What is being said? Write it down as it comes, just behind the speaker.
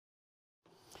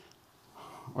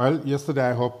Well, yesterday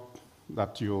I hope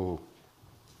that you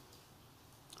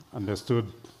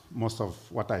understood most of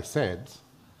what I said,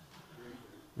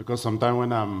 because sometimes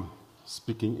when I'm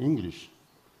speaking English,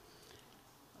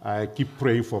 I keep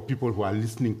praying for people who are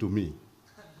listening to me,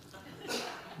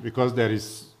 because there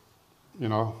is, I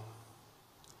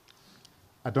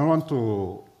don't want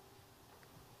to,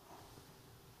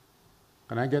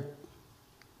 can I get,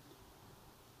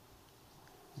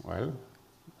 well,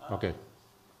 okay.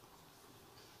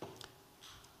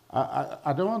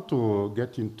 I don't want to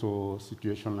get into a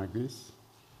situation like this.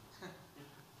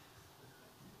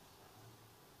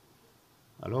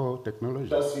 Hallo, technology.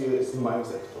 Das hier ist mein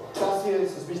Sektor. Das hier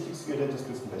ist das wichtigste Gerät des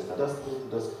Küstenwächters.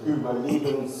 Das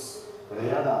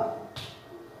Überlebensradar.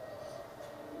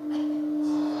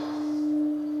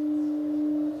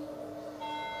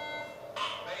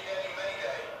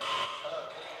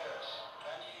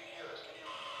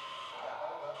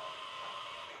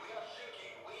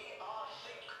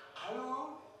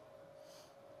 Hello?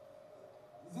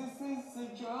 This is the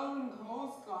German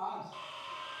Coast Guard.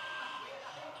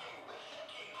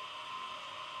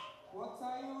 What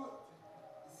are you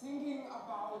thinking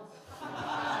about?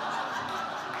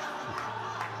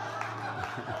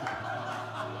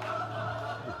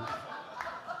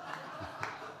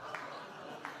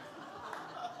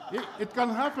 It can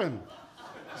happen.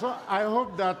 So I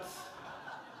hope that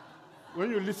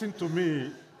when you listen to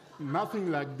me,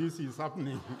 nothing like this is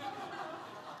happening.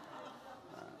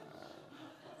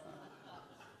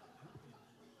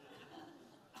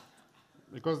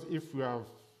 Because if we have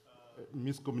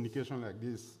miscommunication like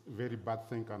this, very bad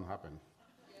thing can happen.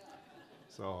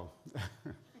 So,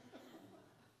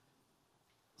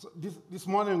 this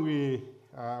morning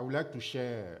I would like to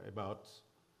share about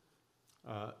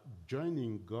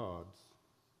joining God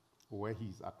where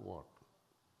He's at work,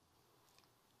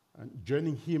 and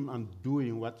joining Him and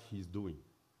doing what He's doing.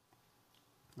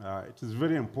 It is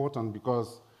very important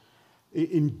because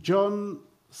in John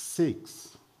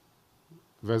 6,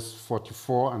 verse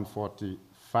 44 and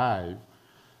 45,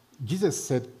 Jesus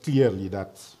said clearly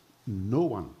that no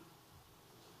one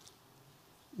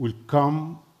will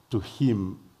come to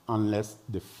Him unless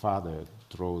the Father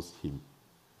draws him.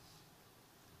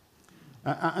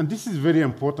 And this is very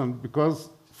important because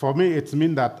for me it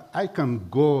means that I can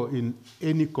go in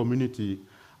any community,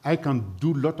 I can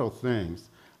do a lot of things,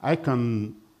 I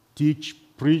can teach,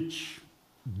 preach,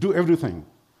 do everything.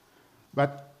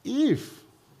 But if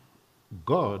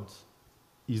God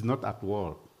is not at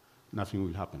work, nothing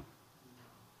will happen.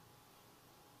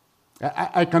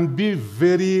 I can be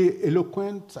very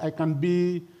eloquent, I can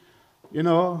be,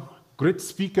 great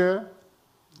speaker,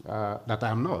 that I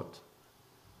am not.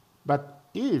 But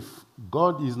if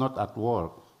God is not at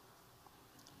work,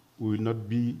 we will not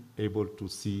be able to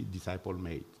see disciple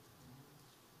made.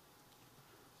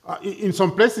 In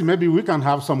some places, maybe we can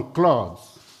have some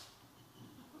clubs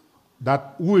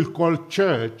that we will call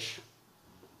church,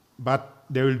 but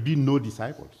there will be no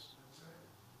disciples.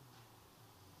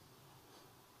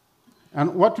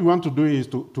 And what we want to do is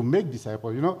to make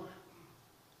disciples.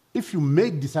 If you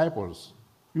make disciples,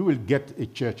 you will get a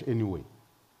church anyway.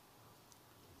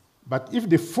 But if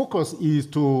the focus is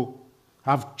to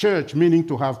have church, meaning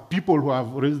to have people who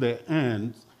have raised their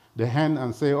hand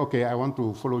and say, okay, I want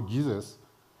to follow Jesus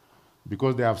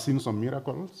because they have seen some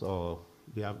miracles or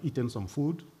they have eaten some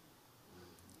food,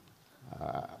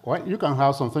 well, you can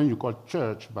have something you call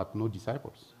church, but no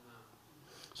disciples.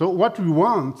 So what we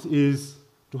want is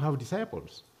to have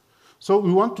disciples. So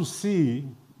we want to see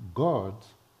God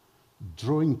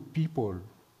drawing people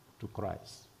to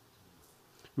Christ.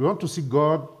 We want to see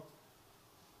God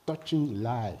touching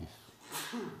life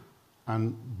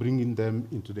and bringing them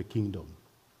into the kingdom.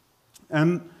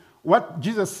 And what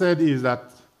Jesus said is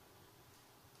that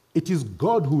it is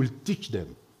God who will teach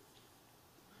them.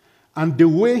 And the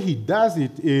way He does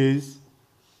it is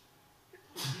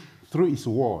through His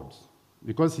words.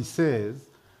 Because He says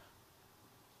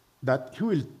that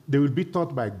they will be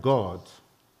taught by God,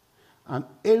 and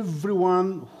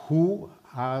everyone who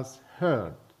has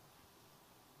heard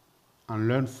and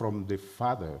learned from the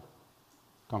Father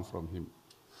come from Him.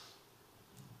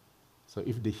 So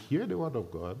if they hear the word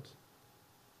of God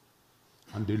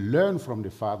and they learn from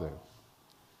the Father,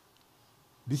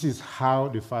 this is how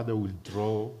the Father will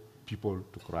draw people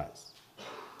to Christ.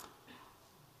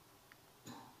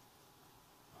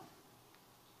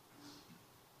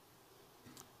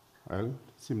 Well, it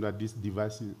seems that this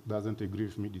device doesn't agree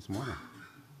with me this morning.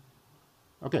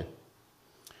 Okay.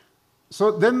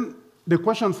 So then the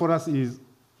question for us is,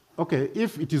 okay,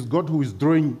 if it is God who is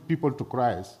drawing people to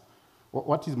Christ,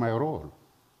 what is my role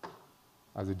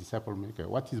as a disciple maker?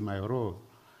 What is my role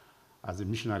as a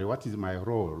missionary? What is my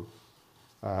role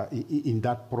in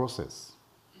that process?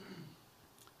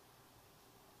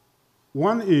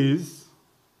 One is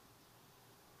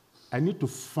I need to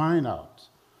find out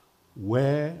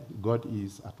where God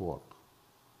is at work.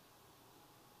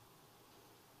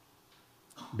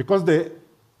 Because the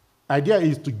idea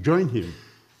is to join him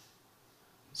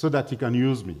so that he can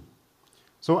use me.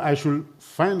 So I should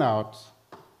find out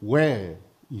where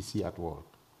is he at work.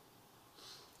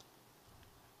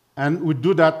 And we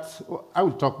do that, I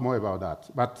will talk more about that,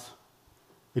 but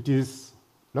it is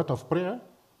a lot of prayer,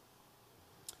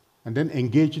 and then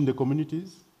engage in the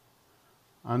communities,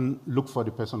 and look for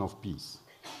the person of peace.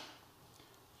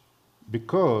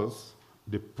 Because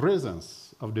the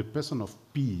presence of the person of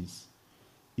peace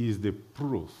is the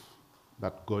proof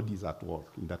that God is at work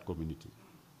in that community.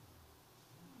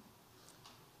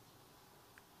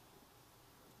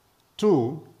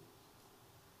 2,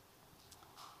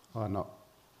 oh no,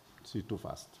 see too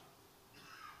fast.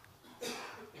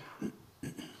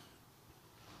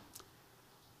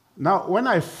 Now, when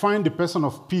I find the person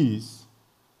of peace,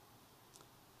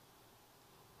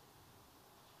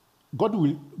 God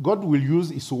will use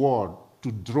his word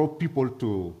to draw people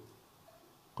to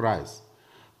Christ.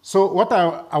 So what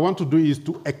I want to do is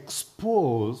to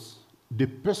expose the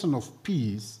person of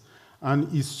peace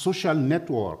and his social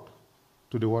network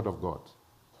to the word of God,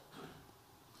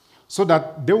 so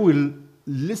that they will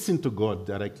listen to God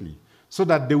directly, so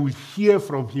that they will hear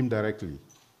from him directly.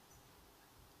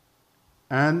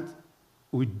 And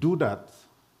we do that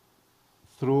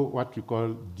through what we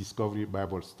call Discovery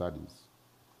Bible Studies.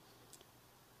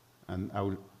 And I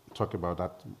will talk about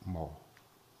that more.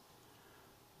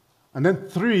 And then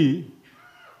 3,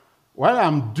 while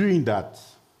I'm doing that,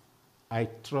 I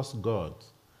trust God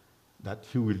that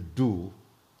he will do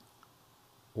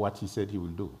what he said he will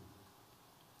do.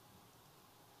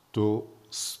 To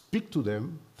speak to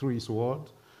them through his word,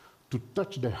 to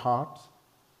touch their heart,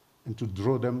 and to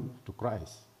draw them to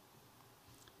Christ.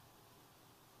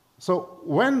 So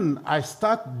when I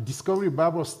start Discovery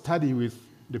Bible Study with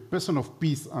the person of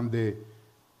peace and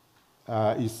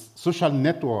his social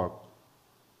network,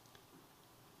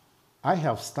 I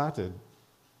have started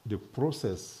the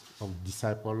process of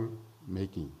disciple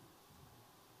making.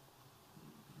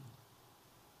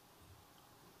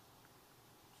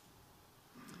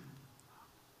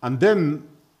 And then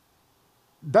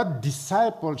that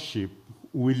discipleship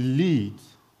will lead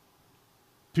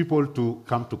people to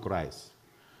come to Christ.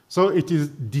 So it is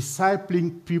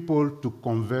discipling people to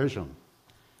conversion.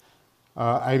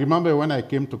 I remember when I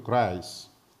came to Christ,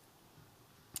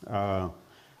 I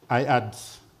had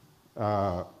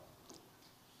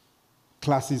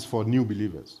classes for new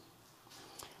believers.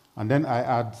 And then I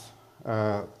had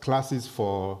classes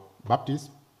for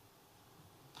Baptists.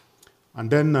 And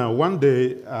then one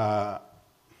day,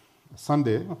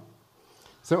 Sunday,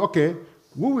 say, okay,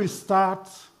 we will start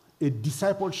a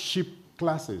discipleship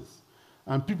classes.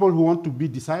 And people who want to be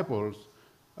disciples,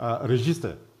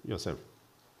 register yourself.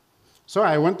 So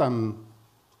I went and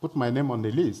put my name on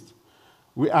the list.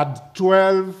 We had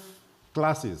 12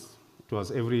 classes. It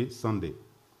was every Sunday.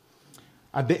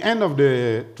 At the end of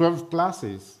the 12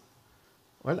 classes,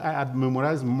 well, I had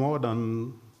memorized more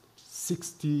than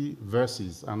 60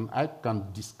 verses, and I can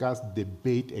discuss,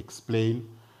 debate, explain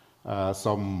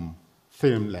some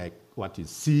theme like what is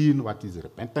sin, what is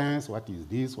repentance, what is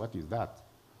this, what is that.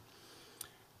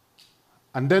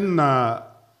 And then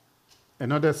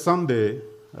another Sunday,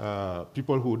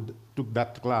 people who took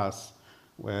that class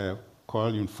were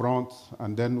called in front,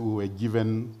 and then we were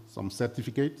given some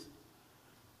certificates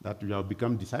that we have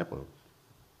become disciples.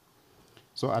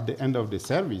 So at the end of the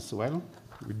service, well,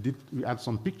 we had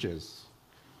some pictures.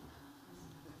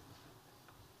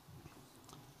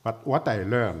 But what I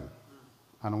learned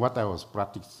and what I was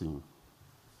practicing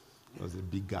was a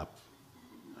big gap.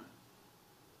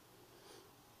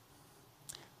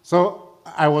 So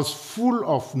I was full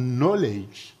of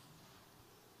knowledge,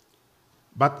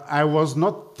 but I was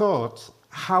not taught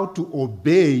how to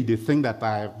obey the thing that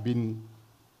I have been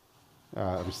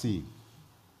received.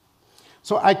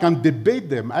 So I can debate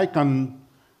them, I can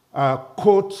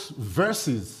quote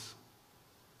verses,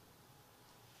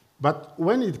 but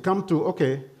when it comes to,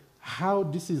 okay, how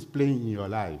this is playing in your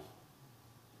life,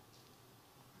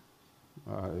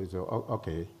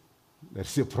 okay,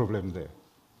 there's a problem there.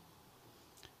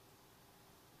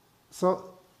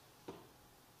 So,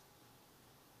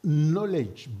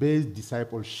 knowledge-based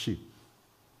discipleship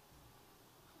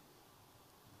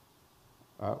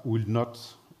will not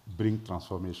bring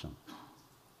transformation.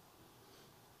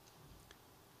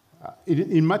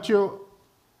 In Matthew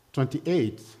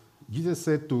 28, Jesus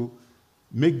said to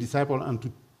make disciples and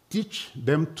to teach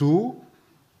them to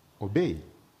obey.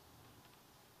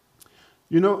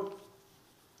 You know,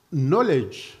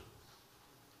 knowledge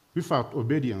without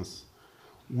obedience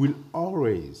will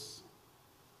always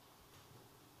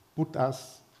put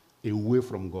us away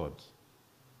from God.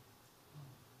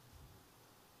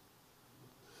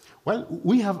 Well,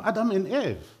 we have Adam and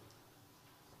Eve.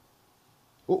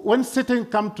 When Satan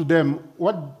came to them,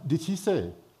 what did he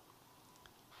say?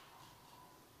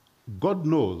 God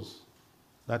knows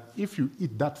that if you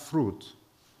eat that fruit,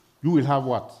 you will have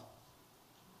what?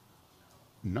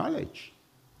 Knowledge.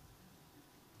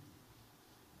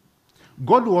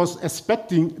 God was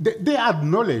expecting, they had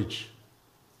knowledge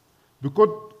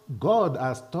because God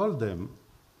has told them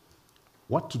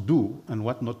what to do and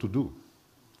what not to do.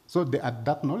 So they had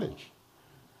that knowledge.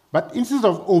 But instead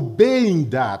of obeying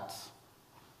that,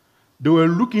 they were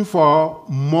looking for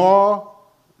more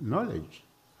knowledge.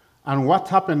 And what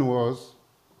happened was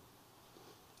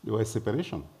there was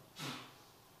separation.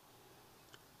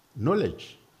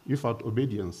 Knowledge without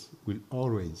obedience will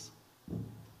always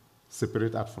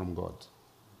separate us from God.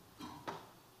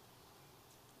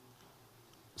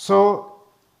 So,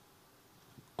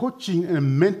 coaching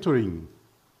and mentoring,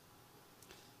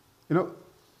 you know,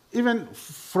 even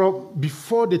from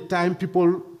before the time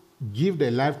people give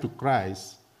their life to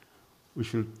Christ, we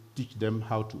should teach them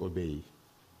how to obey.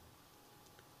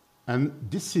 And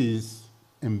this is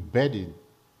embedded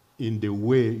in the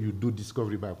way you do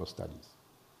Discovery Bible Studies.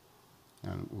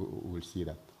 And we'll see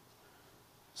that.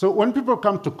 So when people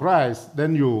come to Christ,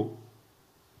 then you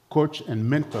coach and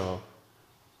mentor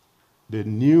the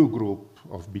new group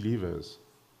of believers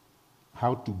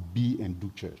how to be and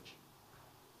do church.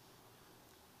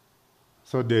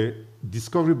 So the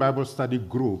Discovery Bible Study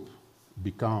group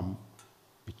become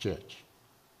a church.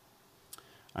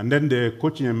 And then the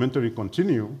coaching and mentoring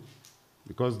continue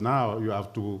because now you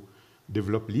have to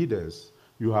develop leaders.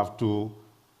 You have to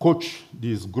coach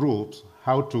these groups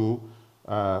how to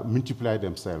multiply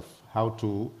themselves, how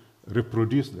to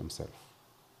reproduce themselves.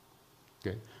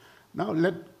 Okay. Now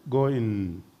let's go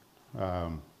in.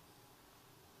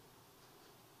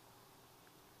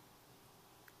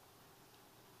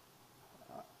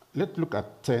 Let's look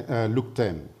at Luke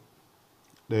 10,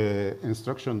 the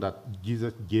instruction that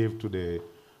Jesus gave to the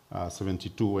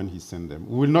 72 when he sent them.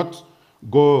 We will not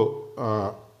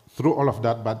go through all of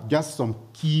that, but just some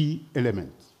key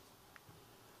elements.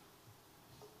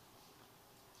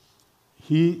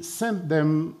 He sent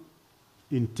them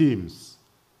in teams.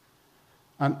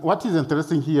 And what is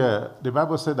interesting here, the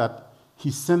Bible said that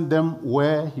he sent them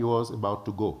where he was about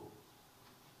to go.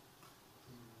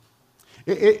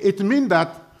 It means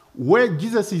that where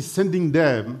Jesus is sending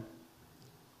them,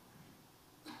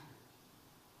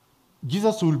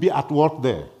 Jesus will be at work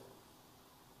there.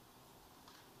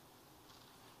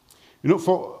 You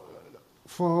know,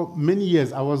 for many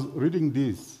years I was reading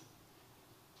this,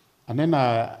 and then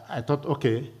I thought,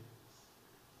 okay,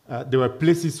 there were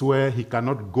places where he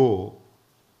cannot go,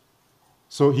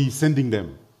 so he's sending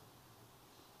them.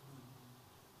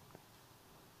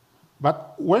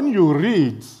 But when you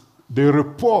read the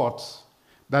report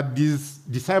that these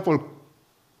disciples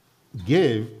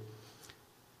gave,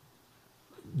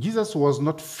 Jesus was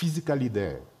not physically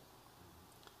there.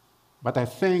 But I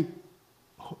think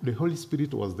the Holy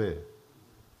Spirit was there.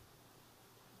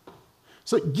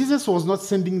 So Jesus was not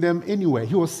sending them anywhere.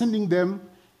 He was sending them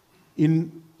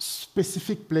in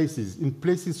specific places, in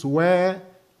places where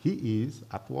he is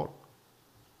at work.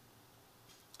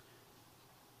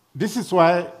 This is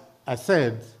why I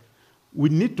said we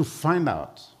need to find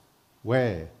out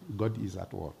where God is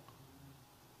at work.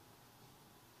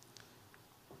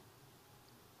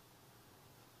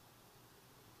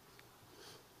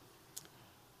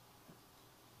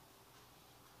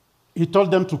 He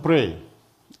told them to pray.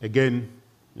 Again,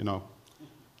 you know,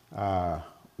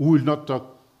 we will not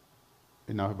talk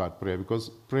enough about prayer because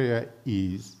prayer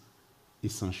is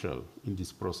essential in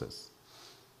this process.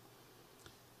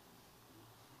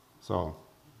 So,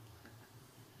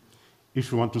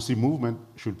 if you want to see movement,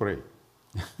 you should pray.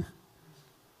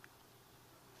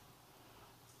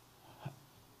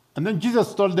 And then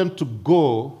Jesus told them to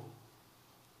go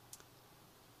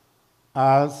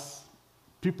as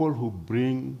people who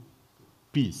bring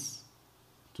peace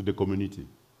to the community.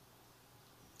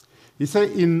 He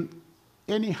said, in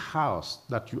any house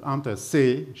that you enter,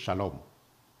 say shalom.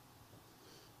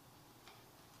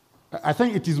 I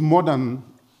think it is more than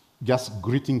just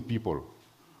greeting people.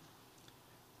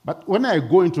 But when I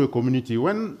go into a community,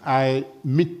 when I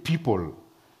meet people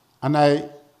and I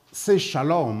say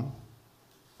shalom,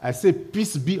 I say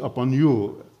peace be upon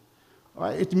you,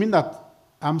 it means that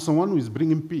I'm someone who is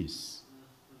bringing peace.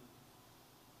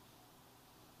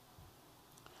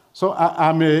 So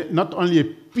I'm not only a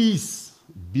peace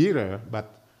bearer,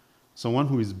 but someone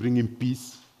who is bringing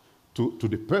peace to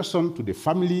the person, to the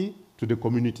family, to the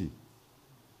community.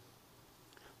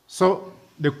 So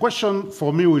the question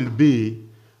for me will be,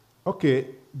 okay,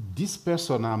 this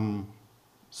person I'm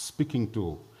speaking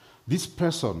to, this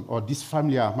person or this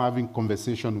family I'm having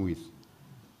conversation with,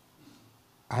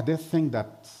 are there things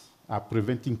that are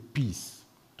preventing peace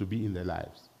to be in their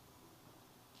lives?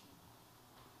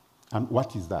 And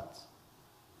what is that?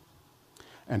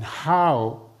 And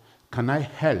how can I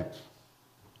help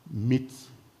meet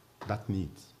that need?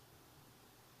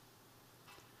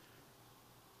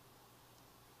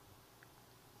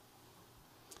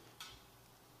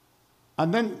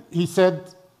 And then he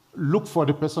said, look for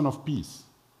the person of peace.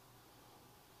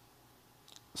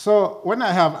 So when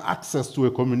I have access to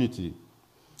a community,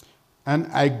 and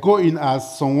I go in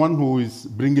as someone who is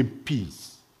bringing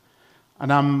peace,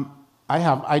 and I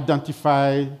have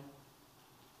identified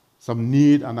some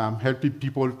need, and I'm helping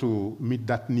people to meet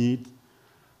that need.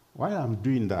 While I'm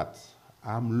doing that,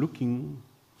 I'm looking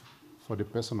for the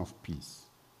person of peace.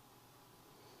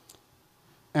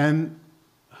 And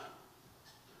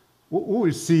we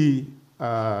will see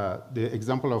the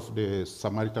example of the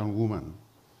Samaritan woman.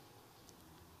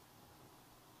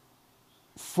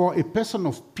 For a person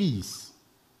of peace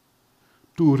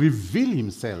to reveal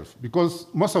himself, because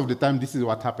most of the time this is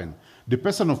what happens. The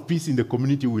person of peace in the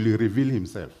community will reveal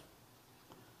himself.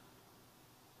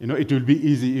 You know, it will be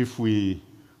easy if we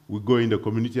go in the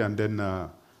community and then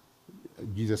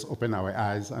Jesus open our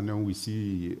eyes and then we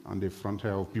see on the front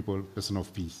here of people, person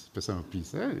of peace, person of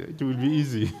peace. It will be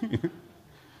easy.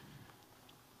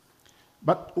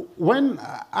 But when,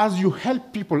 as you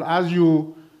help people, as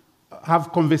you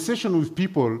have conversation with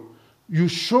people, you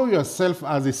show yourself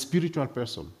as a spiritual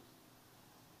person.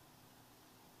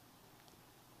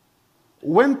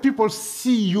 When people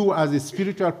see you as a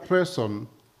spiritual person,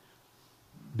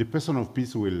 the person of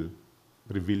peace will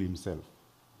reveal himself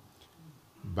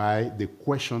by the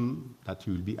question that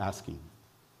he will be asking.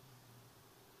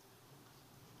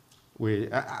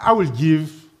 I will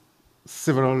give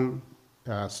several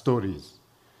stories.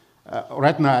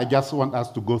 Right now, I just want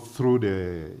us to go through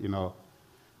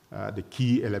the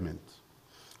key element.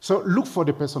 So look for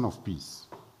the person of peace.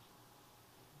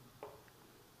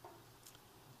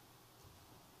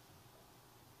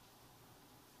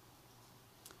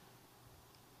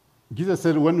 Jesus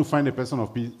said, when you find a person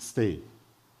of peace, stay.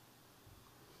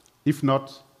 If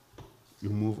not, you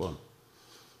move on.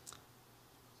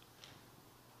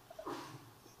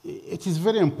 It is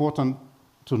very important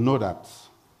to know that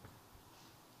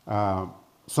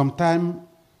sometimes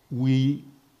we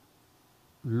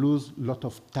lose a lot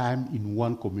of time in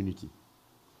one community.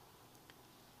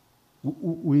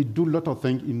 We do a lot of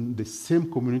things in the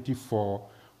same community for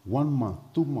 1 month,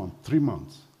 2 months, 3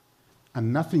 months,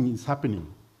 and nothing is happening.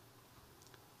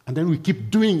 And then we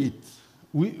keep doing it.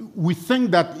 We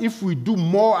think that if we do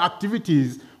more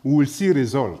activities, we will see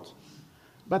results.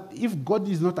 But if God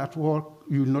is not at work,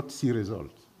 you will not see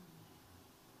results.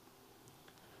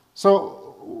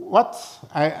 So what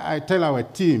I tell our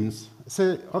teams,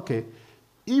 say, okay,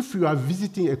 if you are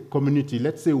visiting a community,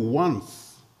 let's say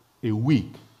once a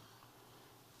week,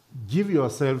 give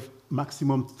yourself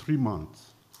maximum 3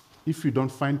 months. If you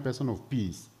don't find person of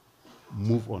peace,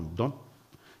 move on. Don't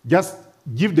just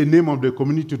give the name of the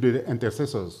community to the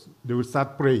intercessors. They will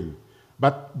start praying.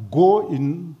 But go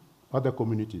in other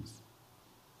communities.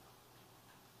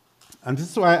 And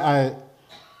this is why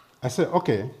I say,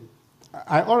 okay,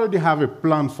 I already have a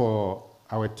plan for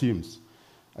our teams.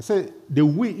 I say,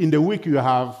 in the week you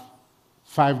have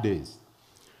 5 days.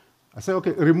 I say,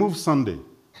 okay, remove Sunday.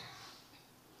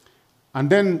 And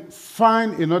then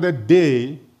find another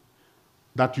day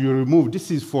that you remove.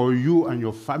 This is for you and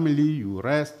your family. You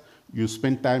rest. You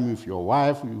spend time with your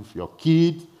wife, with your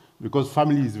kid, because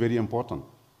family is very important.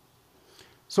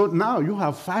 So now you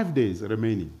have 5 days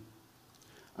remaining.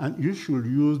 And you should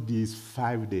use these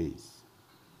 5 days.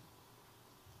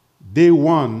 Day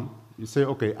 1, you say,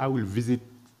 okay, I will visit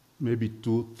maybe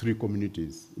 2, 3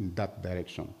 communities in that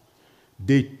direction.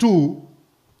 Day 2,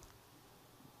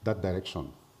 that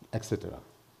direction, etc.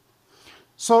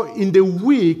 So in the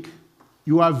week,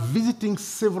 you are visiting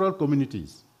several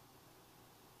communities.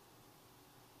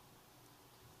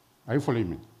 Are you following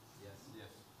me? Yes, yes.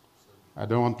 I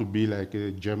don't want to be like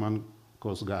a German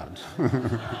Coast Guard.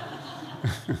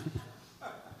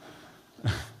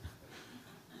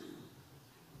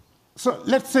 So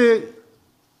let's say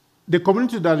the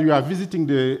community that you are visiting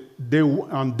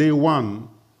on day 1,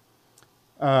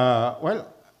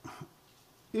 well,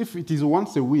 if it is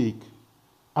once a week,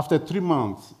 after 3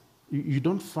 months, You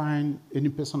don't find any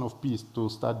person of peace to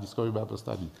start Discovery Bible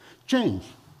Study. Change.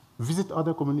 Visit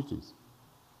other communities.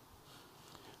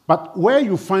 But where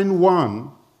you find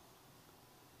one,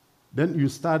 then you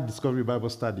start Discovery Bible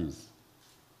Studies.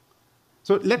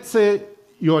 So let's say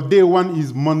your day one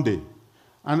is Monday.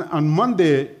 And on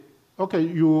Monday, okay,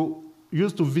 you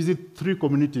used to visit 3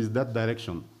 communities that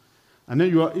direction. And then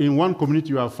you are in one community,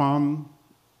 you have found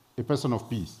a person of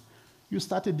peace. You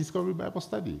started Discovery Bible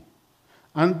Study.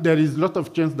 And there is a lot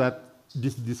of chance that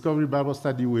this Discovery Bible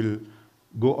Study will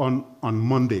go on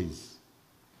Mondays,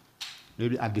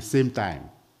 maybe at the same time.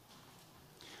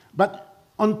 But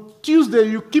on Tuesday,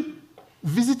 you keep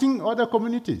visiting other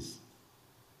communities.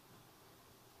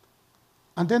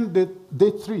 And then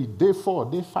day 3, day 4,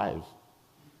 day 5.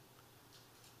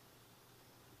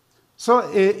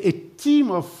 So a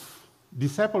team of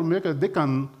disciple makers, they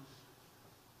can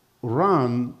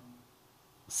run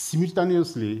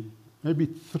simultaneously maybe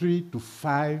 3 to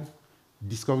 5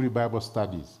 Discovery Bible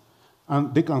Studies.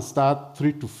 And they can start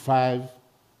 3 to 5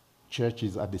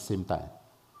 churches at the same time.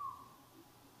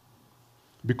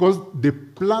 Because they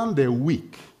plan their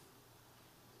week.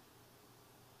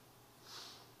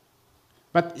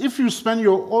 But if you spend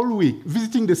your whole week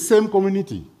visiting the same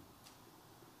community,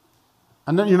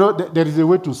 and then, there is a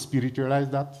way to spiritualize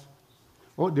that.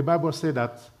 Oh, the Bible said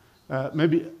that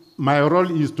maybe my role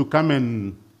is to come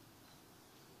and,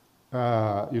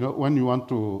 when you want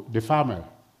to, the farmer,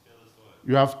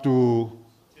 you have to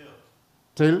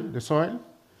till the soil,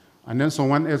 and then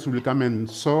someone else will come and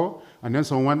sow, and then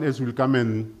someone else will come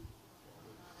and,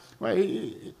 well,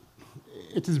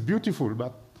 it is beautiful,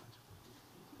 but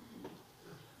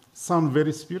sound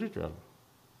very spiritual.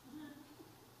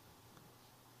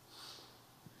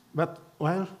 But,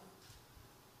 well,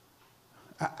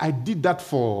 I did that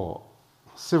for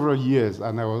several years,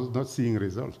 and I was not seeing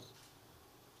results.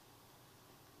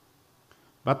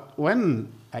 But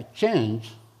when I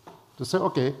changed to say,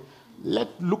 okay,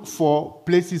 let's look for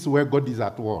places where God is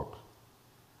at work,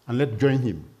 and let's join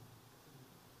him,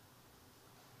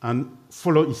 and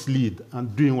follow his lead,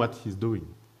 and doing what he's doing.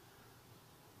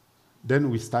 Then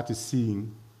we started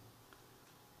seeing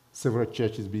several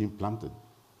churches being planted.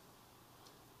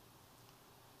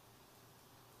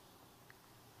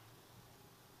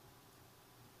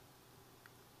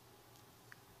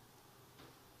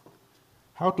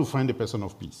 How to find a person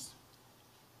of peace.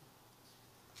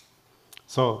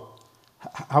 So,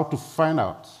 how to find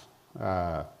out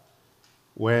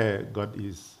where God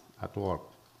is at work.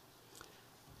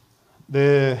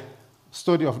 The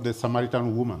story of the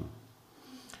Samaritan woman.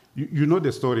 You know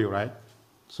the story, right?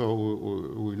 So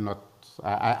we will not.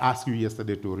 I asked you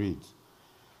yesterday to read,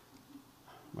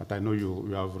 but I know you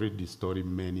have read this story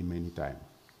many, many times.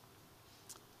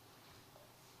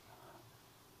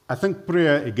 I think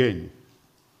prayer again.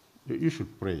 You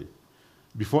should pray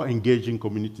before engaging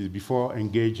communities, before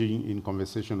engaging in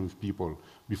conversation with people,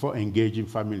 before engaging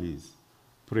families.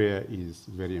 Prayer is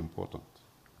very important.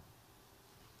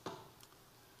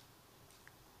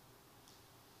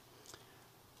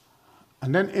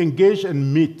 And then engage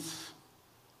and meet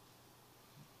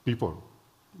people,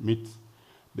 meet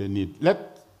the need.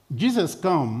 Let Jesus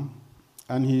come,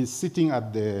 and he's sitting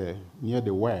near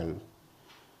the well,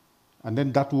 and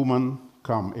then that woman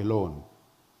come alone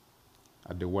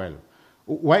at the well.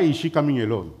 Why is she coming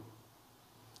alone?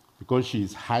 Because she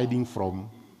is hiding from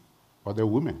other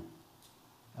women.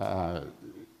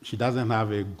 She doesn't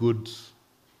have a good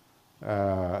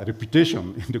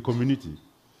reputation in the community.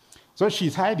 So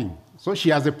she's hiding. So she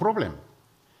has a problem.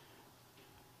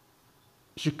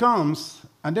 She comes,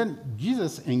 and then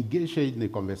Jesus engages her in a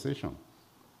conversation.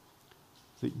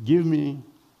 Say, give me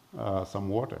some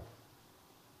water.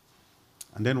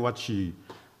 And then what she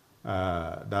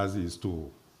does is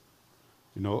to,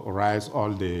 rise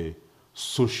all the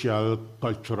social,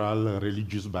 cultural,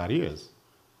 religious barriers.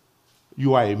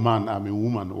 You are a man, I'm a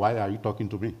woman. Why are you talking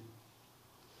to me?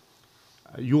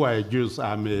 You are a Jew,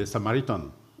 I'm a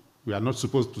Samaritan. We are not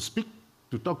supposed to speak,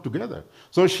 to talk together.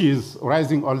 So she is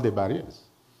raising all the barriers.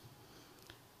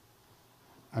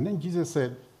 And then Jesus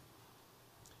said,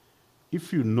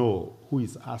 if you know who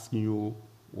is asking you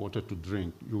water to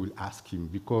drink, you will ask him,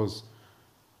 because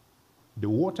the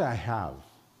water I have,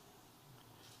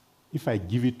 if I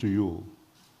give it to you,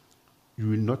 you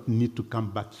will not need to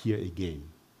come back here again.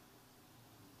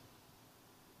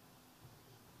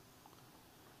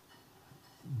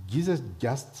 Jesus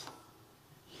just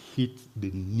hit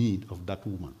the need of that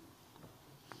woman.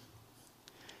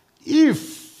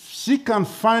 If she can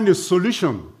find a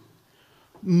solution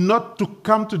not to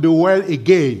come to the well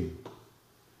again,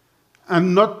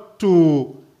 and not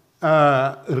to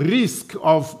risk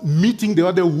of meeting the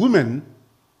other woman,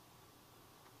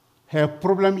 her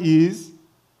problem is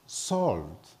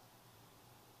solved.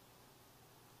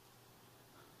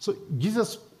 So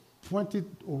Jesus pointed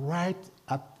right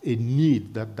at a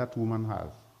need that that woman has.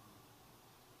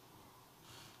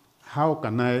 How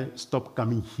can I stop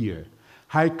coming here?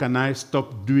 How can I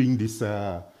stop doing this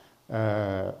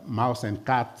mouse and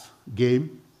cat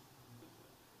game?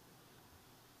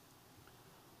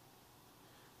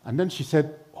 And then she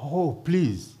said, oh,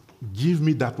 please, give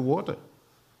me that water.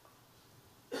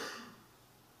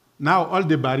 Now all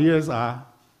the barriers are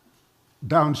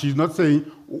down. She's not saying,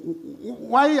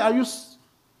 why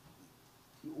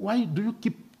do you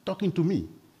keep talking to me?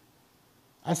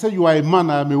 I say, you are a man,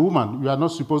 I am a woman. You are not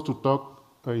supposed to talk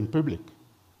in public.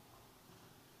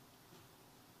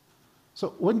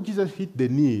 So when Jesus hit the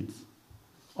needs,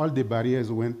 all the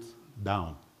barriers went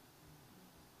down.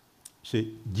 She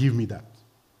said, give me that.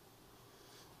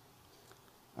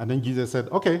 And then Jesus said,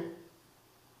 okay,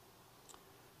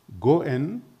 go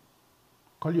and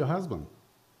call your husband.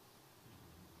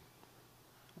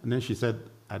 And then she said,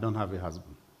 I don't have a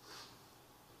husband.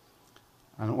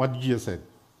 And what Jesus said?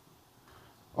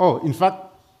 Oh, in fact,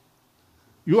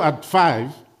 you had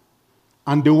 5,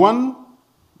 and the one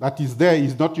that is there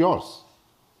is not yours.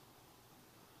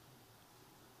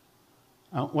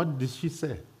 And what did she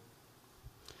say?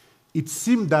 It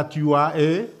seemed that you are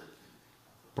a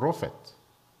prophet.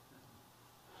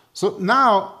 So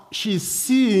now she's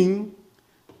seeing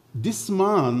this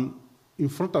man in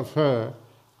front of her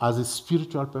as a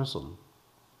spiritual person.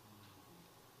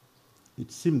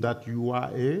 It seemed that you are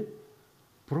a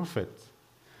prophet.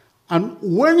 And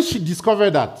when she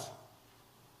discovered that,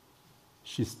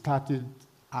 she started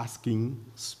asking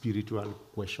spiritual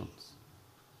questions.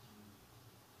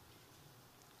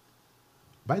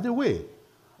 By the way,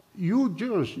 you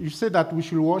Jews, you say that we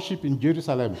should worship in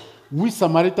Jerusalem. We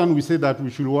Samaritans, we say that we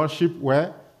should worship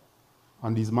where?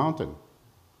 On this mountain.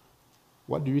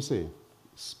 What do you say?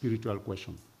 Spiritual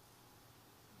question.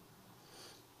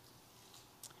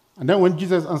 And then when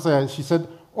Jesus answered, she said,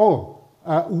 oh,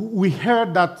 we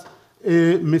heard that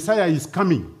a Messiah is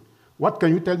coming. What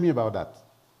can you tell me about that?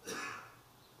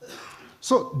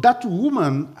 So that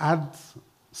woman had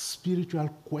spiritual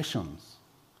questions.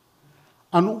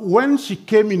 And when she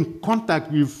came in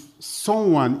contact with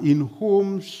someone in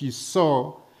whom she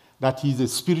saw that he's a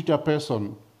spiritual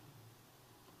person,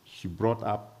 she brought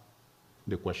up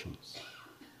the questions.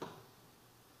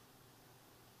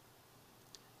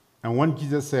 And when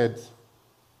Jesus said,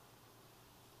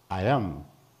 I am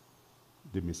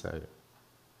the Messiah,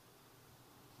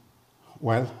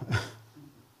 well,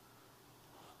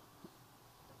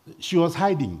 she was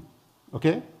hiding,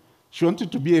 okay? She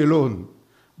wanted to be alone,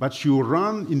 but she would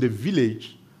run in the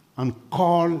village and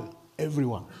call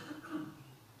everyone.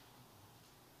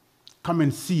 Come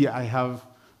and see, I have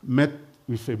met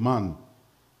with a man.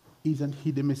 Isn't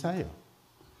he the Messiah?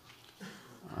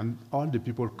 And all the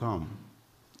people come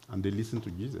and they listen to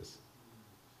Jesus.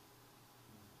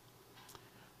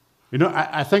 You know,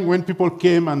 I think when people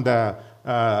came and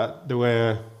they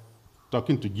were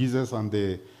talking to Jesus and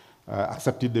they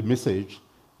accepted the message,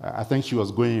 I think she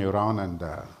was going around and,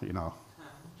 you know.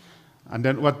 And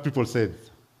then what people said,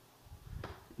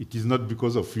 it is not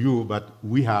because of you, but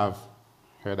we have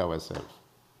heard ourselves.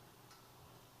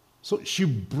 So she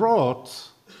brought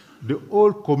the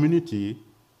whole community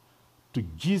to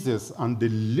Jesus, and they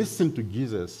listened to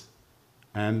Jesus,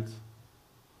 and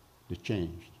they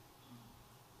changed.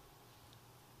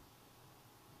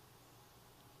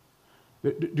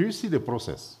 Do you see the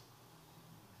process?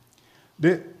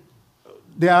 There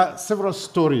are several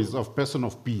stories of person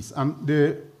of peace, and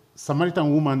the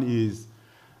Samaritan woman is,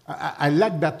 I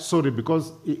like that story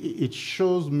because it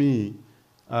shows me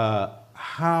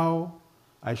how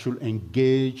I should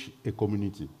engage a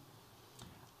community.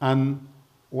 And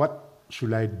what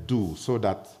should I do so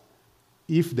that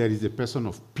if there is a person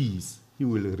of peace, he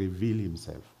will reveal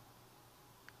himself.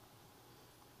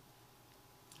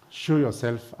 Show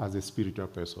yourself as a spiritual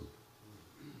person.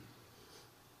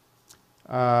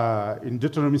 In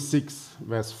Deuteronomy 6,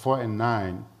 verse 4 and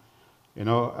 9, you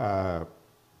know,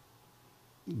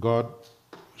 God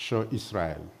showed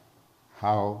Israel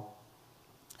how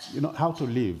to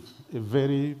live.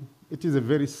 It is a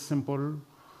very simple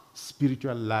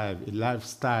spiritual life, a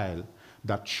lifestyle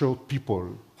that shows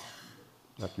people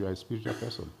that you are a spiritual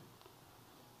person.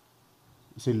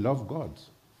 You say, love God.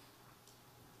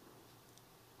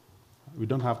 We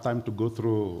don't have time to go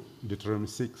through Deuteronomy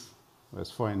 6, verse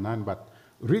 4 and 9, but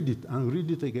read it and read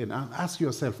it again and ask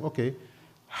yourself, okay,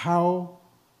 how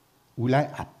will I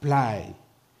apply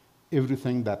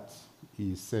everything that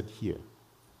is said here.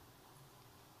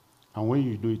 And when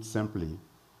you do it simply,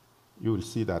 you will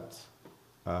see that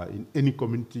in any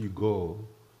community you go,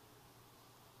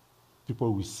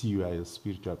 people will see you as a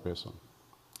spiritual person.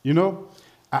 You know,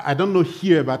 I don't know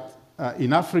here, but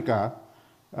in Africa,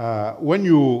 when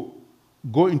you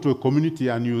go into a community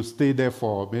and you stay there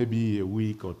for maybe a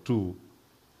week or two,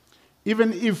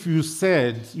 even if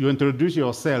you introduce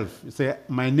yourself, you say,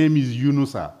 my name is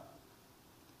Younoussa.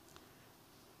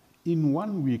 In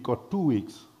 1 week or 2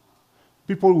 weeks,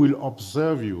 people will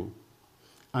observe you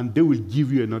and they will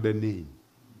give you another name.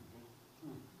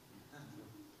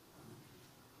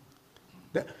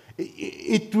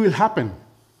 It will happen.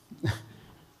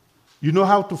 You know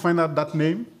how to find out that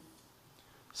name?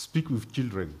 Speak with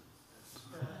children.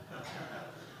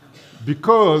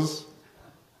 Because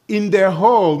in their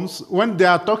homes, when they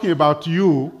are talking about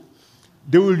you,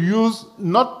 they will use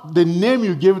not the name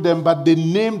you gave them, but the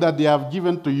name that they have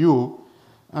given to you.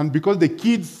 And because the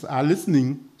kids are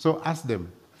listening, so ask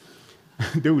them.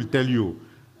 They will tell you.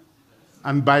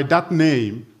 And by that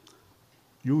name,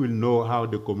 you will know how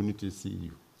the community sees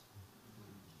you.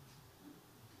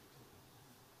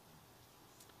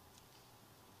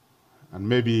 And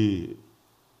maybe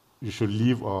you should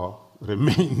leave or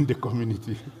remain in the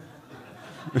community.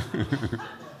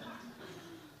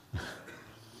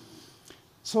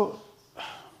 So,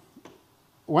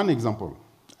 one example.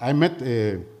 I met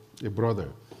a brother.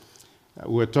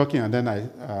 We were talking, and then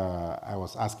I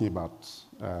was asking about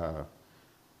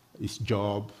his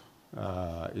job,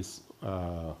 his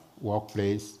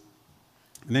workplace.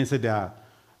 And then he said, there are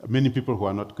many people who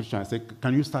are not Christian. I said,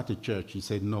 can you start a church? He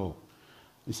said, no.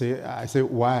 I said,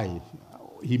 why?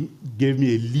 He gave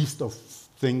me a list of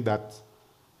things that,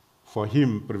 for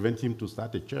him, prevent him to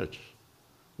start a church.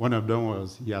 One of them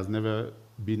was he has never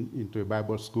been into a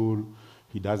Bible school,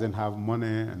 he doesn't have money,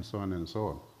 and so on and so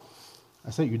on. I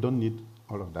said, you don't need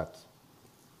all of that.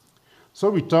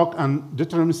 So we talked, and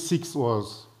Deuteronomy 6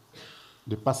 was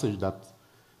the passage that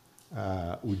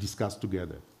we discussed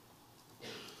together.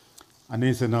 And then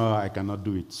he said, no, I cannot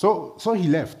do it. So he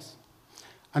left.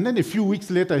 And then a few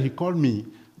weeks later, he called me.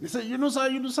 He said,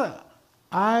 Younoussa,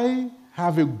 I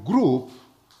have a group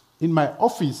in my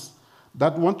office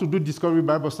that want to do Discovery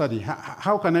Bible Study.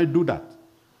 How can I do that?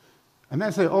 And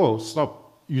I said, oh, stop.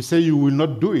 You say you will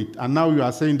not do it, and now you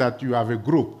are saying that you have a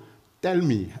group. Tell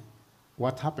me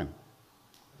what happened.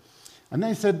 And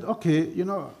I said, okay,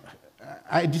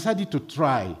 I decided to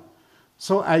try.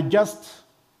 So I just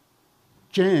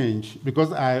changed,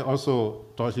 because I also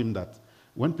told him that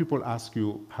when people ask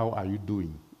you, how are you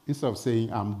doing? Instead of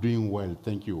saying, I'm doing well,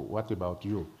 thank you, what about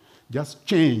you? Just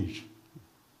change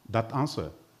that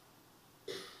answer.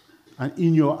 And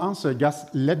in your answer,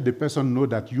 just let the person know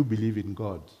that you believe in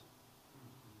God.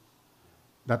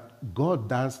 That God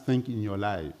does things in your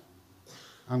life.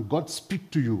 And God speaks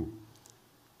to you.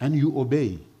 And you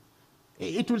obey.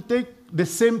 It will take the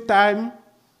same time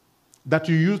that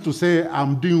you used to say,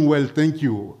 I'm doing well, thank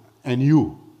you, and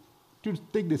you. It will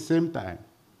take the same time.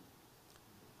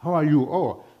 How are you?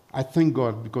 Oh, I thank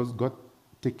God because God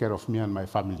takes care of me and my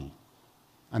family.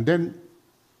 And then,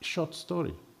 short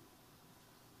story.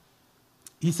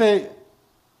 He said,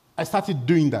 I started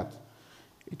doing that.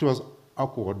 It was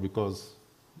awkward because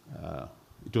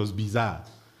it was bizarre.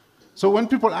 So when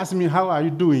people ask me, how are you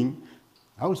doing?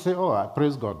 I would say, oh, I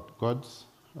praise God. God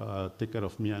take care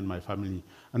of me and my family.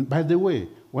 And by the way,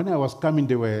 when I was coming,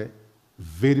 there were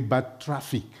very bad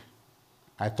traffic.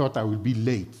 I thought I would be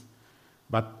late.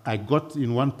 But I got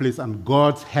in one place, and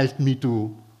God helped me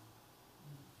to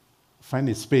find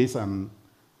a space, and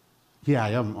here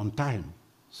I am on time.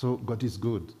 So God is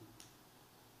good.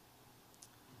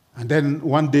 And then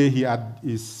one day he had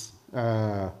his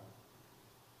car,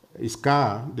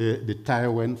 the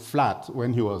tire went flat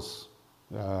when he was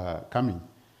coming.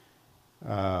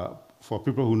 For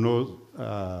people who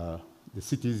know the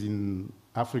cities in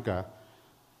Africa,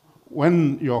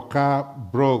 when your car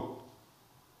broke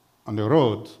on the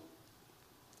road,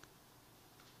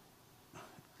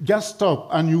 just stop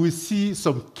and you will see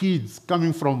some kids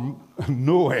coming from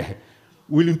nowhere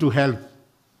willing to help.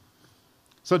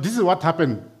 So this is what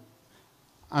happened.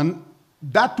 And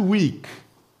that week,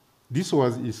 this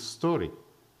was his story.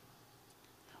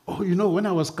 Oh, when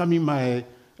I was coming,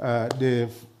 the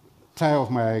tire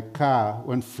of my car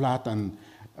went flat, and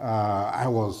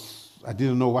I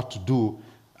didn't know what to do.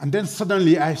 And then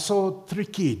suddenly I saw 3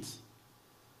 kids.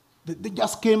 They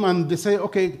just came and they said,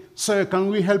 okay, sir, can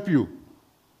we help you?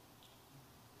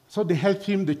 So they helped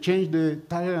him, they changed the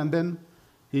tire, and then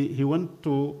he went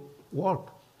to work.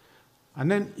 And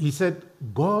then he said,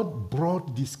 God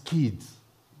brought these kids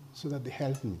so that they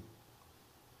helped me.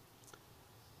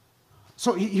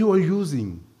 So he was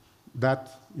using that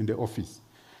in the office.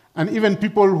 And even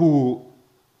people who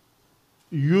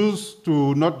used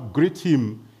to not greet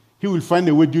him, he will find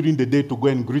a way during the day to go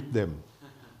and greet them,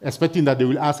 expecting that they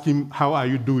will ask him, how are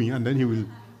you doing? And then he will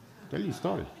tell you a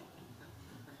story.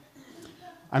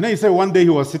 And then he said one day he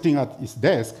was sitting at his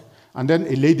desk, and then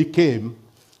a lady came,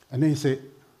 and then he said,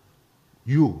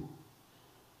 you,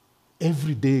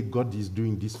 every day God is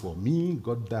doing this for me,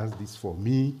 God does this for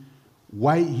me.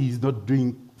 Why he is not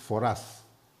doing for us?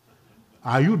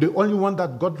 Are you the only one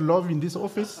that God loves in this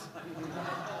office?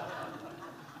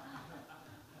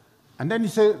 And then he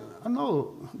said, oh,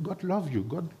 no, God loves you.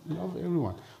 God loves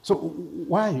everyone. So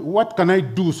why? What can I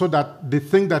do so that the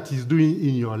thing that he's doing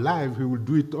in your life, he will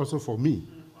do it also for me?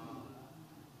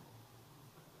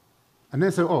 And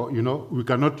then say, oh, we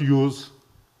cannot use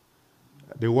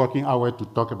the working hour to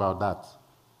talk about that.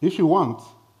 If you want,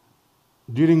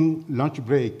 during lunch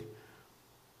break,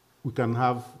 we can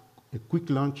have a quick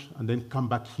lunch and then come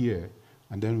back here,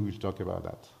 and then we'll talk about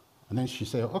that. And then she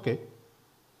said, okay.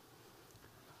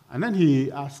 And then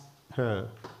he asked her,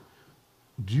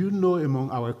 do you know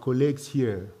among our colleagues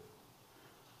here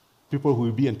people who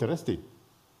will be interested?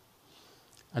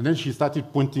 And then she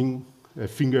started pointing a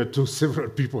finger to several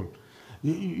people.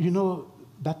 You know,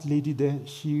 that lady there,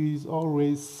 she is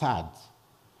always sad.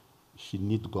 She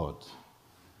needs God.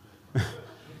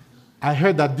 I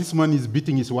heard that this man is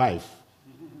beating his wife.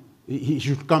 He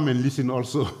should come and listen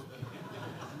also.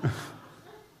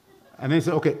 And then he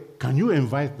said, okay, can you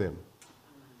invite them?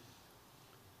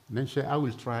 And then she said, I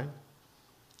will try.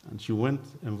 And she went,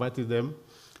 invited them.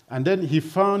 And then he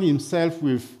found himself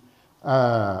with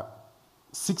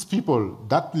 6 people,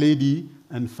 that lady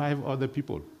and 5 other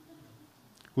people,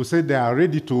 who said they are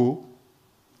ready to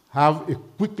have a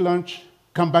quick lunch,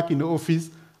 come back in the office,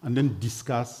 and then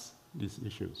discuss these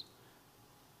issues.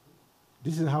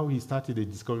 This is how he started a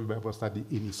Discovery Bible Study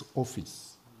in his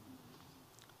office.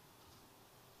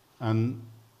 And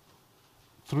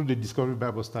through the Discovery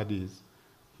Bible Studies,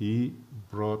 he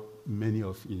brought many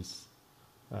of his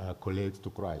colleagues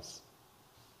to Christ.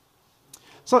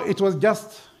 So it was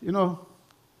just,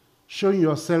 showing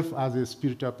yourself as a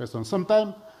spiritual person.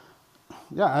 Sometimes,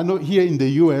 I know here in the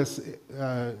US,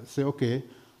 say, okay,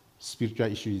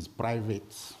 spiritual issue is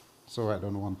private, so I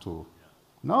don't want to.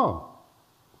 No.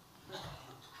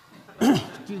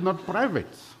 It is not private.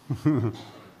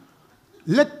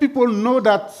 Let people know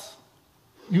that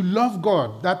you love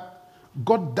God, that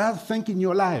God does things in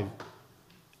your life.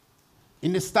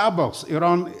 In the Starbucks,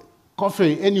 around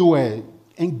coffee, anywhere,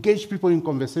 engage people in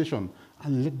conversation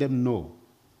and let them know.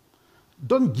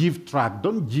 Don't give track,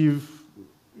 don't give,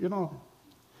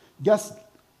 just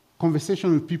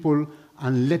conversation with people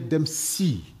and let them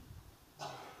see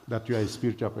that you are a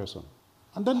spiritual person.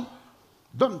 And then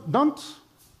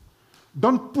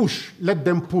don't push, let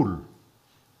them pull.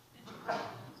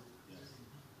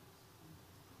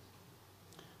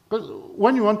 Because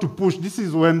when you want to push, this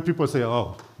is when people say,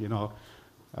 oh,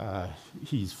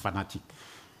 he's fanatic.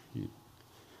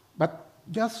 But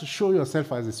just show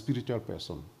yourself as a spiritual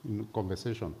person in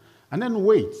conversation. And then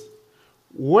wait.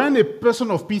 When a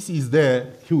person of peace is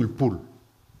there, he will pull,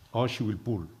 or she will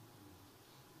pull.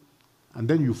 And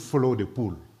then you follow the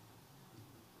pull.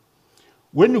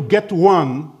 When you get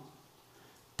one,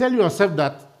 tell yourself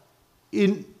that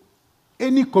in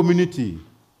any community,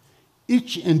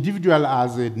 each individual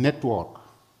has a network,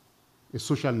 a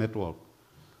social network,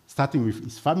 starting with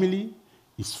his family,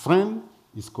 his friend,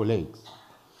 his colleagues.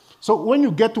 So when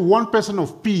you get one person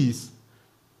of peace,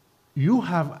 you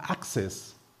have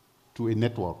access to a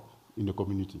network in the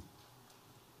community.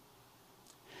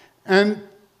 And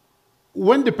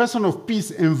when the person of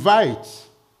peace invites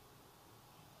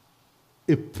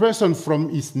a person from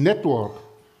his network,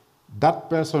 that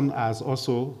person has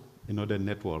also another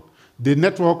network. The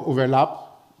network overlap,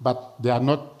 but they are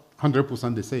not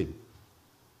 100% the same.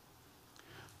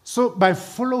 So by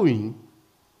following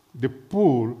the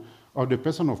pull of the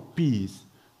person of peace,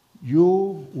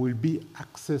 you will be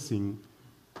accessing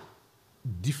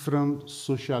different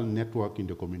social network in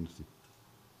the community.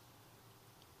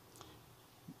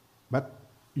 But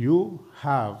you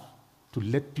have to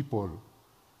let people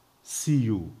see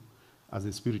you as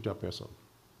a spiritual person.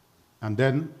 And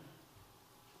then,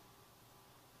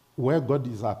 where God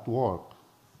is at work,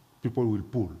 people will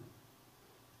pull,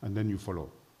 and then you follow.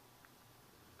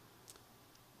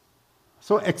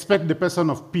 So expect the person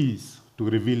of peace to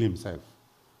reveal himself.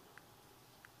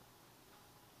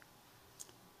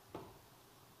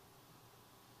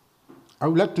 I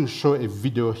would like to show a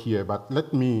video here, but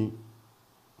let me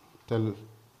tell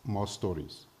more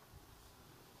stories.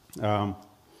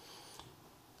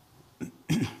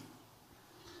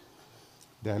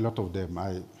 There are a lot of them.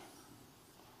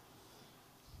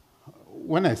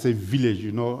 When I say village,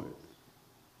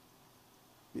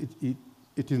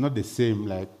 it is not the same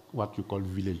like what you call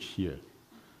village here.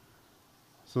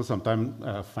 So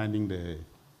sometimes finding the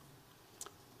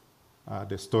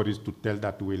stories to tell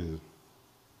that will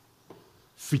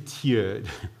fit here.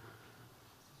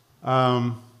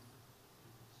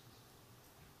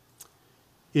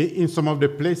 In some of the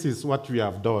places, what we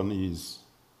have done is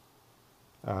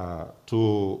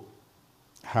to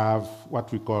have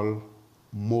what we call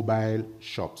mobile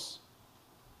shops.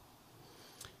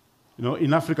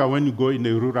 In Africa, when you go in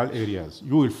the rural areas,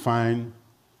 you will find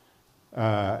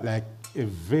like a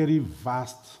very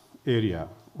vast area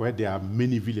where there are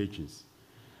many villages.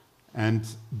 And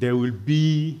there will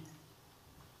be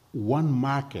one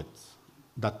market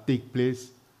that takes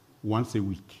place once a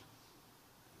week.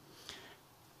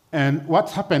 And what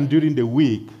happened during the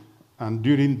week and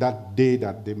during that day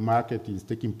that the market is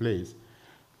taking place,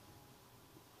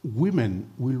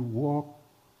 women will walk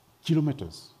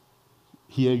kilometers.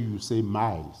 Here you say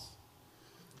miles.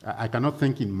 I cannot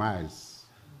think in miles.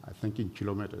 I think in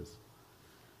kilometers.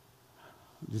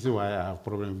 This is why I have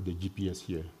problem with the GPS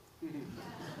here.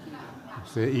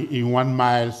 Say in 1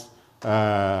 mile,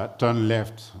 turn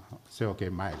left. Say, okay,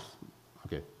 miles.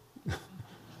 Okay.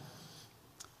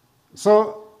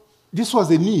 So this was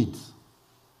a need.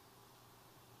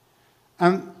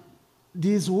 And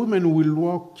these women will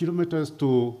walk kilometers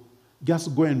to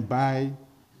just go and buy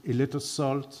a little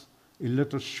salt, a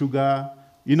little sugar,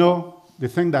 the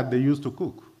thing that they used to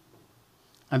cook.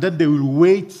 And then they will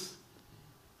wait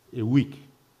a week.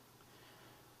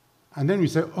 And then we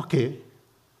say, okay,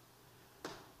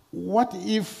 what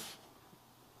if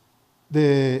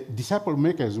the disciple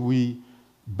makers, we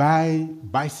buy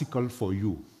bicycle for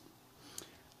you?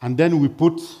 And then we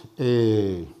put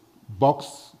a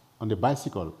box on the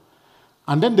bicycle.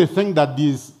 And then they think that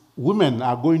these women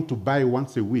are going to buy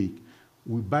once a week.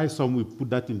 We buy some, we put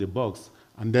that in the box.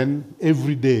 And then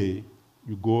every day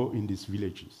you go in these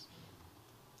villages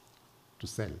to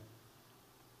sell.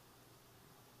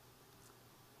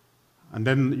 And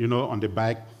then, on the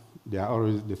bike, there are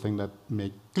always the thing that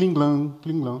make kling-long,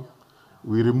 kling-long.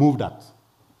 We remove that.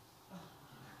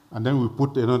 And then we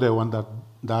put another one that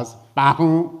does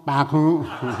pa-hoo, pa-hoo.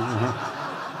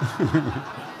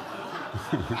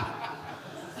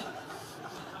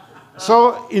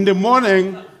 So in the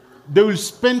morning, they will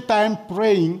spend time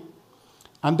praying,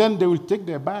 and then they will take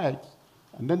their bikes,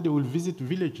 and then they will visit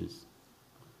villages.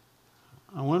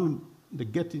 And when they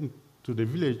get into the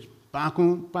village,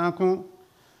 pa-hoo, pa-hoo,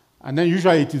 and then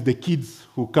usually it is the kids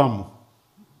who come.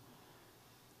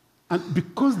 And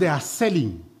because they are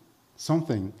selling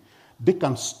something, they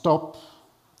can stop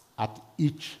at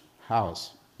each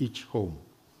house, each home.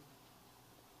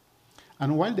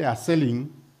 And while they are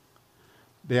selling,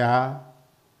 they are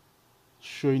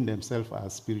showing themselves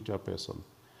as spiritual person.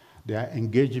 They are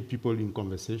engaging people in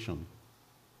conversation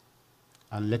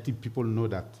and letting people know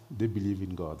that they believe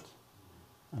in God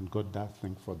and God does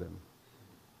things for them.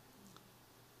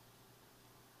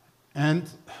 And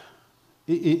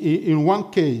in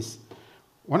one case,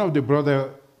 one of the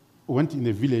brothers went in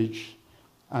a village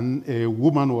and a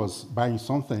woman was buying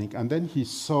something, and then he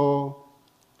saw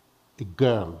a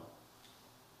girl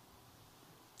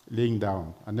laying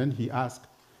down. And then he asked,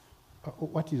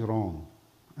 what is wrong?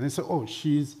 And they said, oh,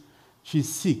 she's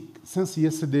sick. Since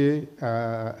yesterday,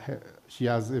 she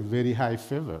has a very high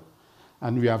fever.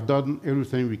 And we have done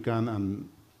everything we can, and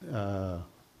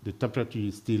the temperature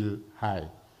is still high.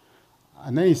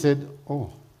 And then he said,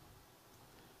 oh,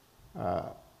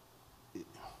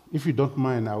 if you don't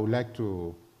mind, I would like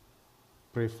to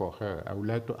pray for her. I would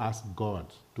like to ask God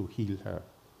to heal her.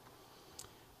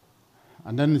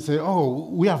 And then he said, oh,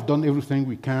 we have done everything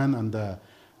we can.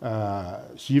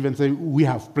 And she even said, we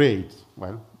have prayed.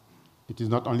 Well, it is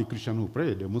not only Christian who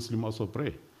pray, the Muslim also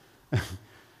pray.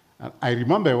 I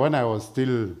remember when I was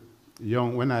still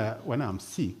young, when I'm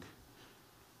sick,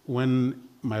 when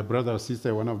my brother or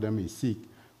sister, one of them is sick,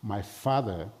 my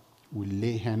father will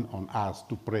lay hand on us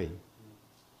to pray.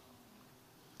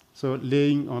 So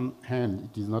laying on hand,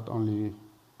 it is not only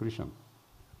Christian.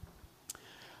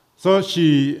 So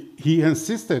he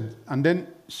insisted, and then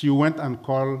she went and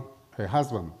called her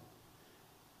husband.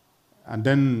 And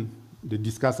then they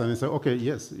discussed, and they said, okay,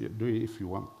 yes, do it if you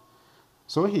want.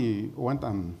 So he went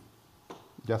and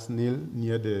just knelt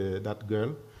near that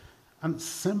girl and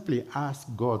simply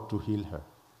asked God to heal her.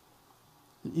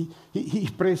 He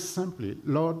prayed simply,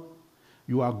 Lord,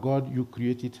 you are God, you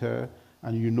created her,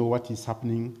 and you know what is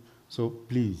happening, so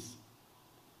please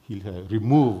heal her,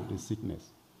 remove the sickness.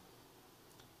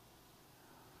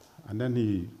 And then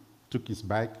he took his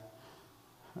bag,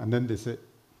 and then they said,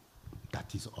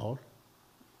 "That is all?"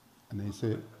 And they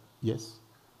said, "Yes."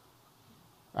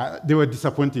 They were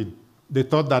disappointed. They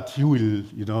thought that he will,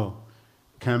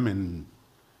 come and,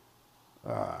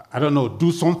 I don't know,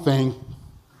 do something,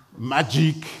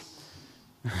 magic.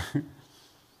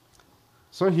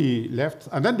 So he left.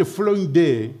 And then the following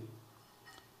day,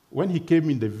 when he came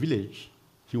in the village,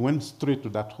 he went straight to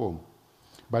that home.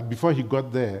 But before he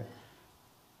got there,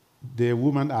 the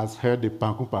woman has heard the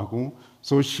panku panku,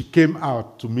 so she came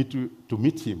out to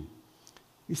meet him.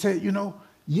 He said,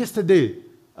 yesterday,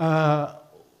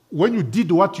 when you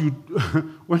did what you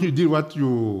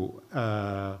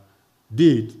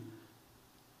did,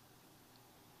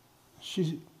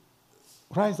 she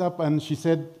rise up and she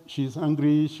said she's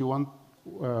hungry, she wants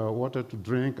water to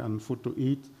drink and food to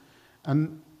eat.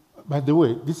 And by the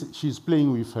way, she's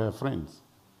playing with her friends.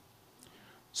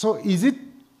 So is it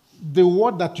the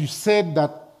word that you said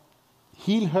that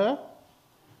healed her?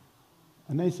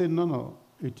 And I said, no,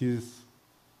 it is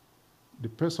the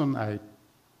person I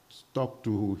talked to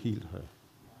who healed her.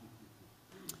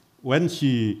 When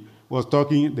she was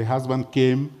talking, the husband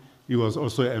came. He was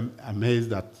also amazed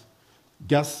that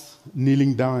just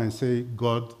kneeling down and say,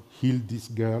 God healed this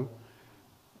girl,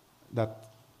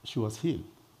 that she was healed.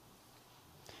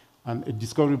 And a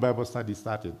Discovery Bible study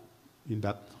started in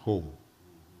that home.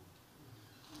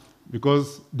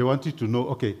 Because they wanted to know,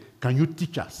 okay, can you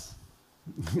teach us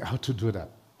how to do that?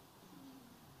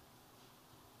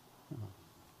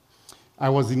 I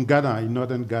was in Ghana, in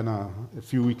northern Ghana, a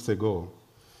few weeks ago,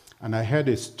 and I heard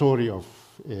a story of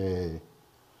a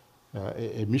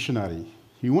missionary.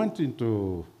 He went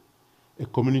into a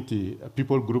community, a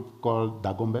people group called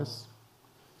Dagombes,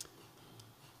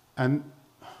 and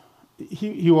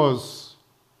he was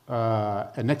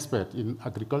an expert in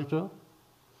agriculture.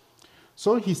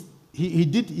 So he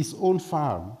did his own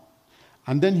farm,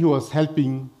 and then he was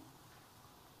helping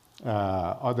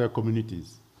other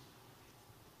communities.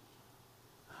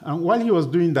 And while he was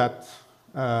doing that,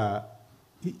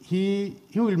 he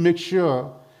will make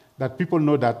sure that people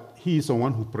know that he is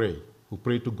someone who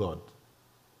pray to God.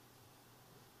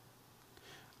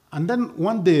 And then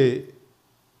one day,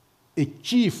 a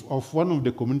chief of one of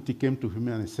the community came to him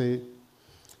and said,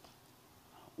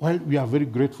 well, we are very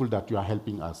grateful that you are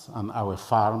helping us and our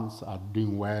farms are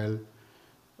doing well,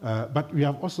 but we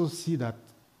have also seen that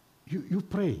you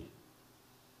pray.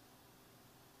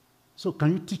 So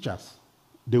can you teach us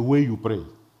the way you pray?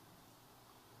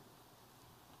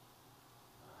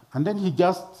 And then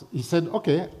he said,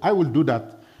 okay, I will do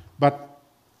that, but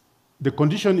the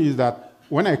condition is that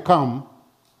when I come,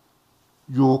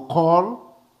 you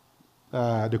call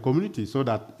the community so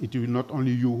that it will not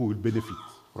only you who will benefit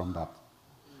from that.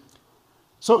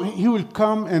 So he will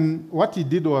come, and what he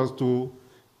did was to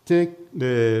take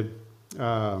the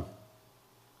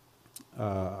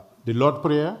Lord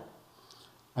Prayer,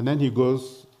 and then he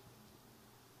goes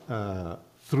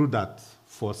through that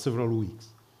for several weeks.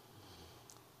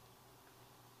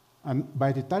 And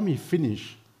by the time he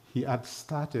finished, he had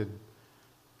started,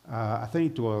 I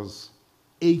think it was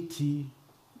 80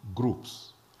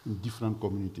 groups in different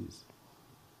communities.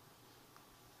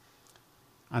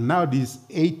 And now these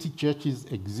 80 churches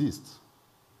exist.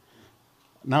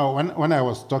 Now, when I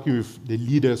was talking with the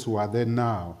leaders who are there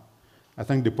now, I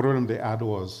think the problem they had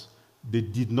was they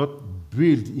did not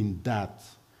build in that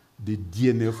the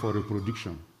DNA for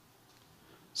reproduction.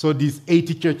 So these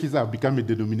 80 churches have become a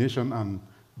denomination and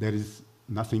there is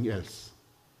nothing else.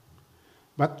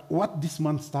 But what this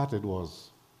man started was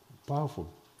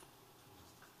powerful.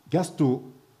 Just to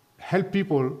help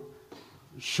people,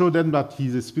 show them that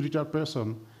he's a spiritual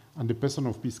person, and the person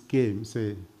of peace came,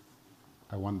 say,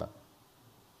 I want that.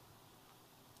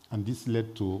 And this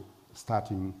led to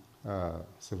starting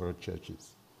several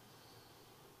churches.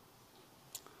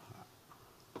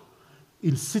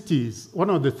 In cities, one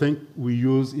of the things we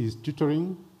use is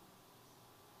tutoring,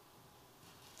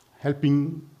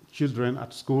 helping children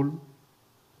at school.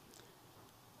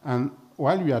 And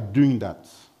while we are doing that,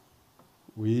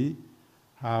 we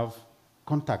have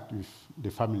contact with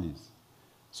the families.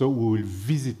 So we will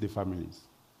visit the families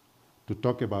to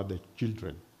talk about the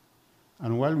children.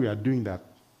 And while we are doing that,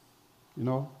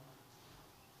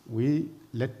 we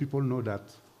let people know that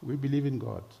we believe in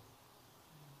God.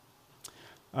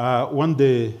 One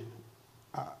day,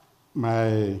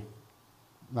 my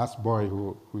last boy,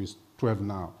 who is 12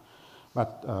 now,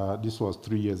 but this was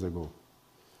 3 years ago,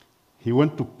 he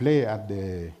went to play at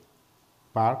the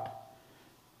park.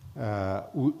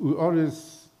 We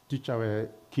always teach our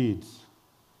kids,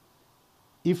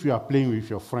 if you are playing with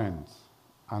your friends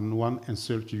and one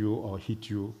insults you or hit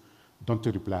you, don't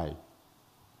reply.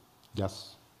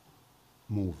 just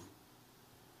move.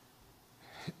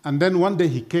 And then one day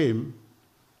he came,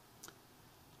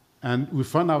 and we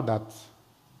found out that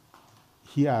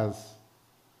he has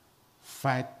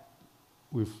fight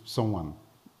with someone,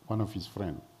 one of his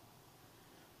friends.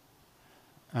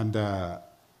 And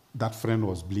that friend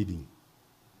was bleeding.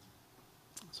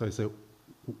 So I said,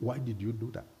 why did you do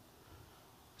that?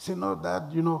 He said, no,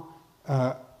 Dad,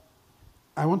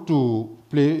 I want to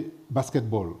play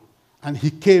basketball. And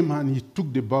he came and he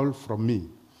took the ball from me.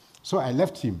 So I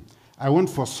left him. I went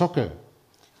for soccer.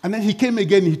 And then he came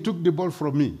again, he took the ball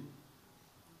from me.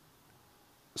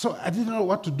 So I didn't know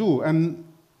what to do. And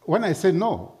when I said,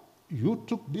 no, you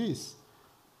took this.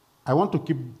 I want to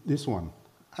keep this one.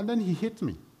 And then he hit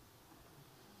me.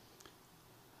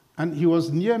 And he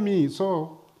was near me,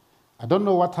 so I don't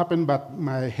know what happened, but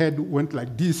my head went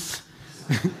like this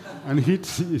and hit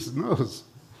his nose.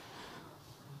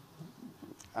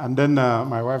 And then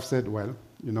my wife said, well,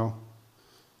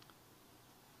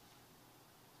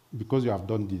 because you have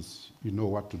done this, you know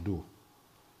what to do.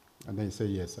 And then he said,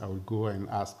 yes, I will go and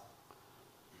ask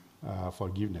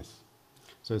forgiveness.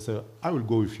 So he said, I will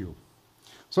go with you.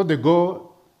 So they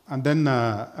go, and then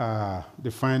they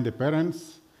find the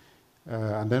parents,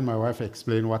 and then my wife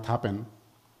explained what happened.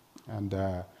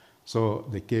 And so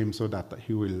they came so that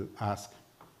he will ask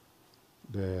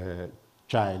the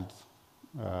child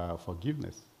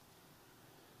forgiveness.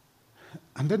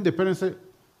 And then the parents said,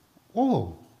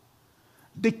 oh,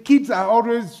 the kids are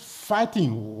always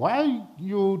fighting. Why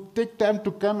you take time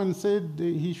to come and say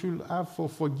he should ask for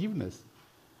forgiveness?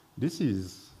 This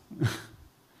is...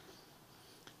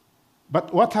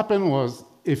 But what happened was,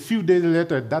 a few days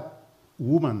later, that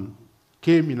woman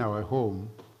came in our home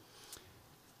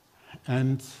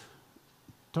and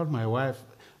told my wife,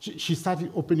 she started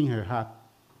opening her heart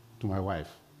to my wife,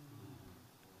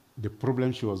 the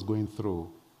problem she was going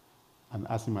through, and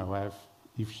asking my wife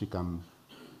if she can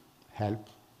help,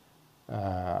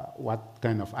 what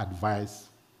kind of advice